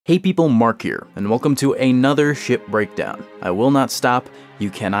Hey people, Mark here, and welcome to another ship breakdown. I will not stop, you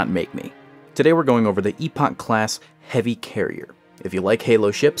cannot make me. Today we're going over the Epoch-Class Heavy Carrier. If you like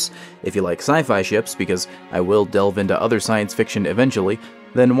Halo ships, if you like sci-fi ships, because I will delve into other science fiction eventually,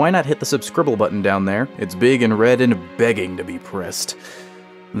 then why not hit the subscribe button down there? It's big and red and begging to be pressed.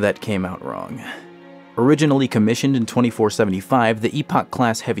 That came out wrong. Originally commissioned in 2475, the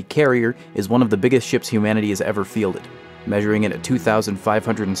Epoch-Class Heavy Carrier is one of the biggest ships humanity has ever fielded, measuring in at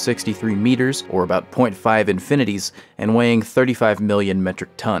 2,563 meters, or about 0.5 infinities, and weighing 35 million metric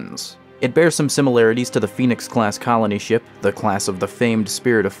tons. It bears some similarities to the Phoenix-class colony ship, the class of the famed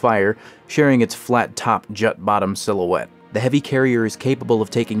Spirit of Fire, sharing its flat-top, jut-bottom silhouette. The heavy carrier is capable of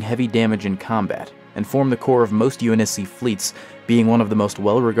taking heavy damage in combat, and form the core of most UNSC fleets, being one of the most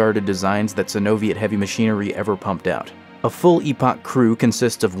well-regarded designs that Soviet heavy machinery ever pumped out. A full Epoch crew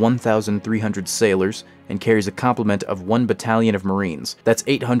consists of 1,300 sailors and carries a complement of 1 battalion of Marines. That's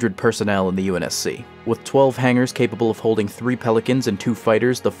 800 personnel in the UNSC. With 12 hangars capable of holding 3 Pelicans and 2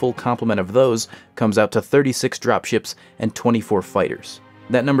 fighters, the full complement of those comes out to 36 dropships and 24 fighters.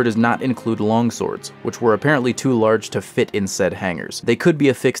 That number does not include longswords, which were apparently too large to fit in said hangars. They could be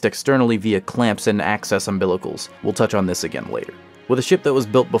affixed externally via clamps and access umbilicals. We'll touch on this again later. With a ship that was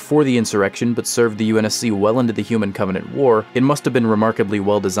built before the insurrection but served the UNSC well into the Human Covenant War, it must have been remarkably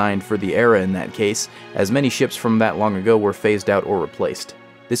well designed for the era in that case, as many ships from that long ago were phased out or replaced.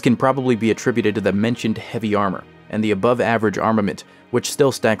 This can probably be attributed to the mentioned heavy armor, and the above-average armament, which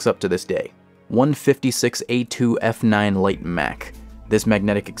still stacks up to this day. 156A2 F9 Light Mac. This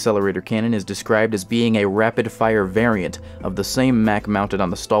magnetic accelerator cannon is described as being a rapid-fire variant of the same Mac mounted on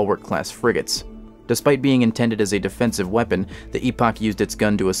the Stalwart-class frigates. Despite being intended as a defensive weapon, the Epoch used its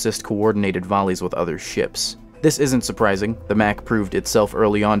gun to assist coordinated volleys with other ships. This isn't surprising. The Mac proved itself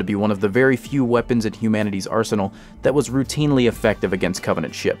early on to be one of the very few weapons in humanity's arsenal that was routinely effective against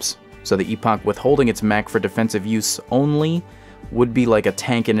Covenant ships. So the Epoch withholding its Mac for defensive use only would be like a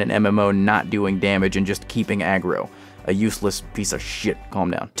tank in an MMO not doing damage and just keeping aggro. A useless piece of shit,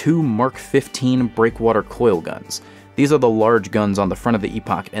 calm down. 2 Mark 15 breakwater coil guns. These are the large guns on the front of the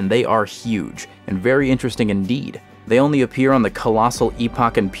Epoch, and they are huge, and very interesting indeed. They only appear on the Colossal,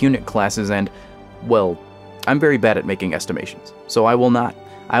 Epoch, and Punic classes and, well, I'm very bad at making estimations, so I will not.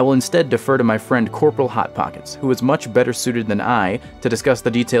 I will instead defer to my friend CplHotPockets, who is much better suited than I to discuss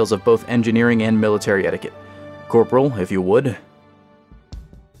the details of both engineering and military etiquette. Corporal, if you would.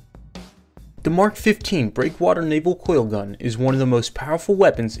 The Mark 15 breakwater naval coil gun is one of the most powerful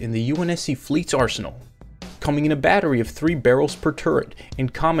weapons in the UNSC fleet's arsenal, coming in a battery of 3 barrels per turret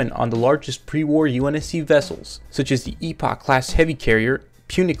and common on the largest pre-war UNSC vessels, such as the Epoch-Class Heavy Carrier,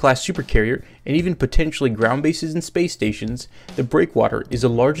 Punic-Class Supercarrier, and even potentially ground bases and space stations. The breakwater is the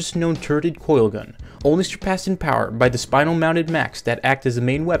largest known turreted coil gun, only surpassed in power by the spinal-mounted Macs that act as the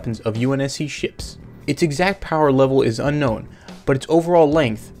main weapons of UNSC ships. Its exact power level is unknown, but its overall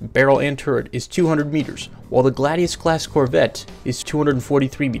length, barrel and turret, is 200 meters, while the Gladius-class corvette is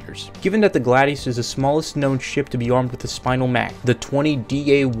 243 meters. Given that the Gladius is the smallest known ship to be armed with a spinal Mac, the 20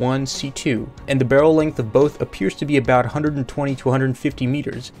 DA-1C2, and the barrel length of both appears to be about 120 to 150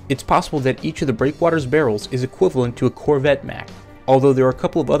 meters, it's possible that each of the breakwater's barrels is equivalent to a corvette Mac, although there are a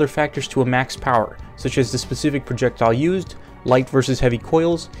couple of other factors to a Mac's power, such as the specific projectile used, light versus heavy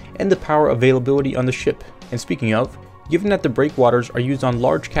coils, and the power availability on the ship. And speaking of, given that the breakwaters are used on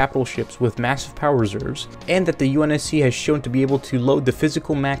large capital ships with massive power reserves, and that the UNSC has shown to be able to load the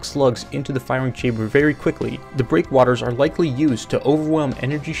physical Mac slugs into the firing chamber very quickly, the breakwaters are likely used to overwhelm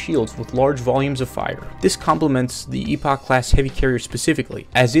energy shields with large volumes of fire. This complements the Epoch-Class Heavy Carrier specifically,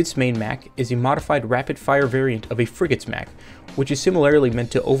 as its main Mac is a modified rapid-fire variant of a frigate's Mac, which is similarly meant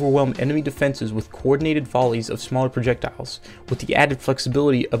to overwhelm enemy defenses with coordinated volleys of smaller projectiles, with the added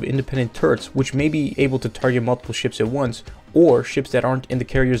flexibility of independent turrets which may be able to target multiple ships at once, or ships that aren't in the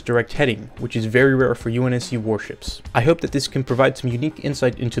carrier's direct heading, which is very rare for UNSC warships. I hope that this can provide some unique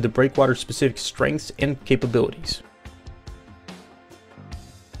insight into the breakwater's specific strengths and capabilities.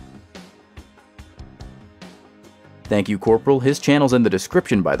 Thank you, Corporal. His channel's in the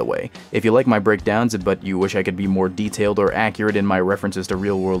description, by the way. If you like my breakdowns, but you wish I could be more detailed or accurate in my references to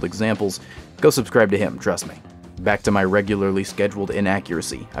real-world examples, go subscribe to him, trust me. Back to my regularly scheduled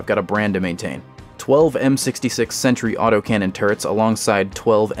inaccuracy. I've got a brand to maintain. 12 M66 Sentry autocannon turrets alongside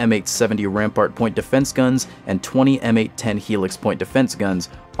 12 M870 Rampart point defense guns and 20 M810 Helix point defense guns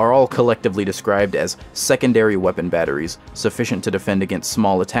are all collectively described as secondary weapon batteries, sufficient to defend against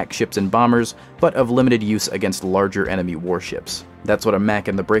small attack ships and bombers, but of limited use against larger enemy warships. That's what a Mac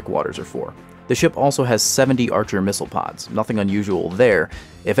and the breakwaters are for. The ship also has 70 Archer missile pods, nothing unusual there.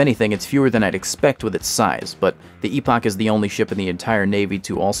 If anything, it's fewer than I'd expect with its size, but the Epoch is the only ship in the entire Navy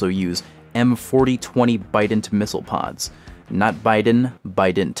to also use M4020 Bident missile pods. Not Biden,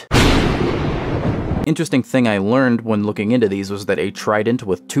 Bident. Interesting thing I learned when looking into these was that a trident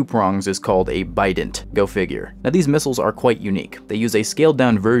with 2 prongs is called a bident. Go figure. Now these missiles are quite unique. They use a scaled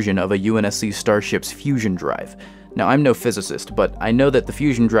down version of a UNSC starship's fusion drive. Now, I'm no physicist, but I know that the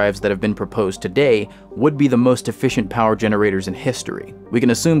fusion drives that have been proposed today would be the most efficient power generators in history. We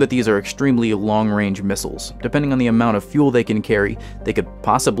can assume that these are extremely long-range missiles. Depending on the amount of fuel they can carry, they could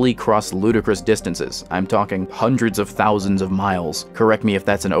possibly cross ludicrous distances. I'm talking hundreds of thousands of miles. Correct me if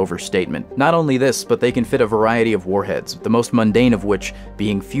that's an overstatement. Not only this, but they can fit a variety of warheads, the most mundane of which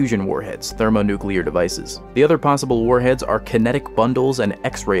being fusion warheads, thermonuclear devices. The other possible warheads are kinetic bundles and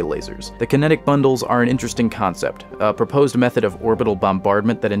X-ray lasers. The kinetic bundles are an interesting concept. A proposed method of orbital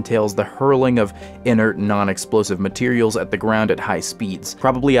bombardment that entails the hurling of inert, non-explosive materials at the ground at high speeds,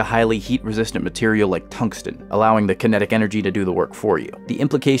 probably a highly heat-resistant material like tungsten, allowing the kinetic energy to do the work for you. The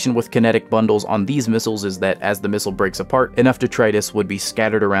implication with kinetic bundles on these missiles is that as the missile breaks apart, enough detritus would be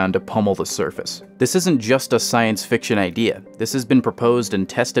scattered around to pummel the surface. This isn't just a science fiction idea. This has been proposed and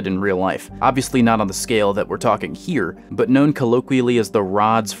tested in real life. Obviously not on the scale that we're talking here, but known colloquially as the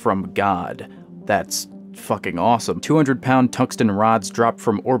rods from God. That's fucking awesome. 200-pound tungsten rods dropped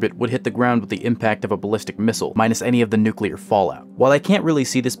from orbit would hit the ground with the impact of a ballistic missile, minus any of the nuclear fallout. While I can't really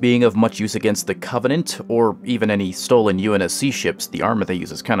see this being of much use against the Covenant, or even any stolen UNSC ships, the armor they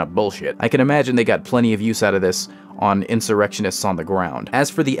use is kinda bullshit. I can imagine they got plenty of use out of this on insurrectionists on the ground. As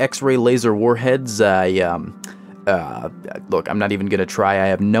for the X-ray laser warheads, look, I'm not even gonna try, I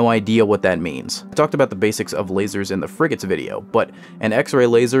have no idea what that means. I talked about the basics of lasers in the frigates video, but an X-ray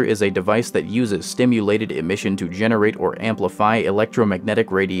laser is a device that uses stimulated emission to generate or amplify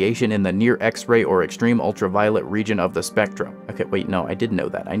electromagnetic radiation in the near X-ray or extreme ultraviolet region of the spectrum. Okay, wait, no, I did know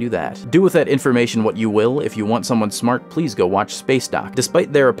that, I knew that. Do with that information what you will. If you want someone smart, please go watch Space Doc.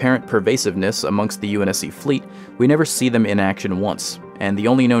 Despite their apparent pervasiveness amongst the UNSC fleet, we never see them in action once. And the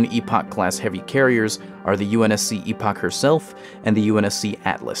only known Epoch-Class heavy carriers are the UNSC Epoch herself and the UNSC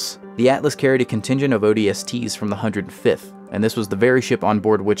Atlas. The Atlas carried a contingent of ODSTs from the 105th, and this was the very ship on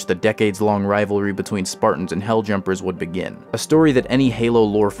board which the decades-long rivalry between Spartans and Helljumpers would begin. A story that any Halo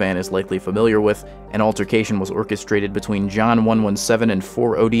lore fan is likely familiar with. An altercation was orchestrated between John 117 and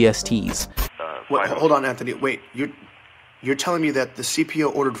 4 ODSTs. Wait, hold on, Anthony. Wait, you're telling me that the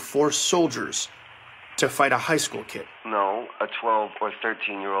CPO ordered 4 soldiers to fight a high school kid? No, a 12 or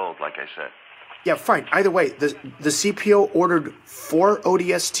 13-year-old, like I said. Yeah, fine. Either way, the CPO ordered 4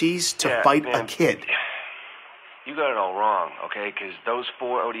 ODSTs to fight a kid. You got it all wrong, okay? Because those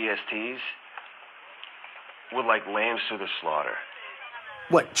 4 ODSTs were like lambs to the slaughter.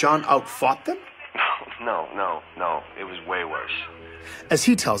 What, John outfought them? No. It was way worse. As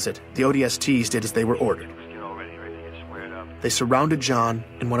he tells it, the ODSTs did as they were ordered. They surrounded John,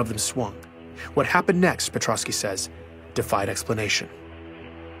 and one of them swung. What happened next, Petrovsky says, defied explanation.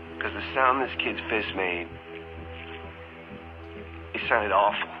 Because the sound this kid's fist made, it sounded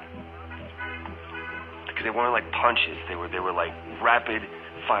awful. Because they weren't like punches, they were like rapid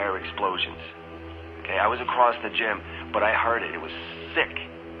fire explosions. Okay, I was across the gym, but I heard it. It was sick.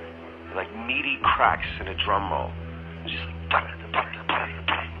 Like meaty cracks in a drum roll. It was just like...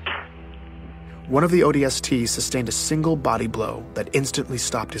 One of the ODSTs sustained a single body blow that instantly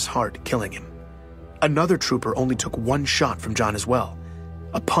stopped his heart, killing him. Another trooper only took 1 shot from John as well.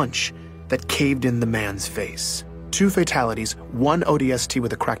 A punch that caved in the man's face. 2 fatalities, 1 ODST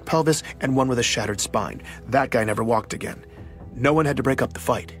with a cracked pelvis and 1 with a shattered spine. That guy never walked again. No one had to break up the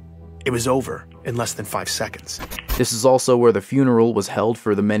fight. It was over in less than 5 seconds. This is also where the funeral was held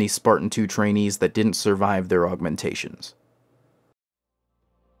for the many Spartan 2 trainees that didn't survive their augmentations.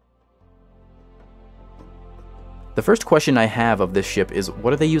 The first question I have of this ship is,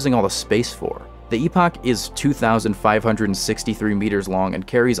 what are they using all the space for? The Epoch is 2,563 meters long and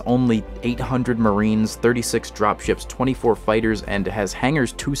carries only 800 Marines, 36 dropships, 24 fighters, and has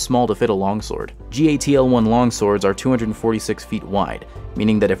hangars too small to fit a longsword. GATL-1 longswords are 246 feet wide,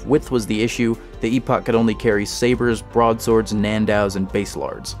 meaning that if width was the issue, the Epoch could only carry sabers, broadswords, nandows, and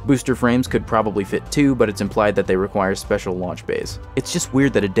baselards. Booster frames could probably fit too, but it's implied that they require special launch bays. It's just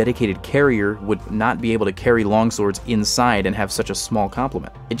weird that a dedicated carrier would not be able to carry longswords inside and have such a small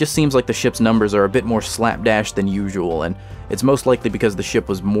complement. It just seems like the ship's numbers are are a bit more slapdash than usual, and it's most likely because the ship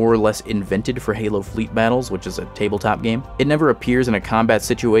was more or less invented for Halo Fleet Battles, which is a tabletop game. It never appears in a combat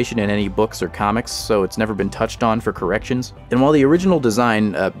situation in any books or comics, so it's never been touched on for corrections. And while the original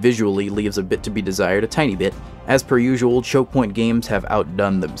design visually leaves a bit to be desired, a tiny bit, as per usual, Choke Point Games have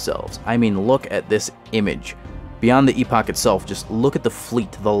outdone themselves. I mean, look at this image. Beyond the Epoch itself, just look at the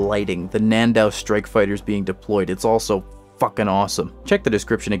fleet, the lighting, the Nandau strike fighters being deployed. It's all so fucking awesome. Check the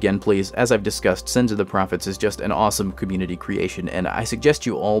description again, please. As I've discussed, Sins of the Prophets is just an awesome community creation, and I suggest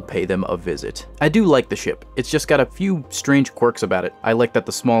you all pay them a visit. I do like the ship. It's just got a few strange quirks about it. I like that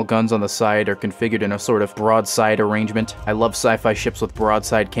the small guns on the side are configured in a sort of broadside arrangement. I love sci-fi ships with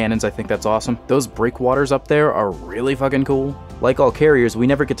broadside cannons. I think that's awesome. Those breakwaters up there are really fucking cool. Like all carriers, we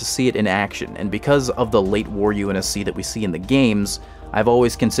never get to see it in action, and because of the late war UNSC that we see in the games, I've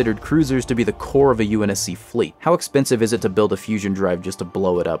always considered cruisers to be the core of a UNSC fleet. How expensive is it to build a fusion drive just to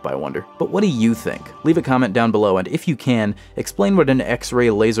blow it up, I wonder? But what do you think? Leave a comment down below, and if you can, explain what an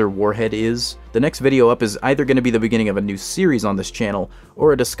X-ray laser warhead is. The next video up is either going to be the beginning of a new series on this channel,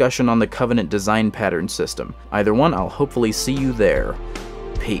 or a discussion on the Covenant design pattern system. Either one, I'll hopefully see you there.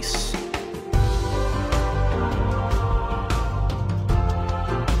 Peace.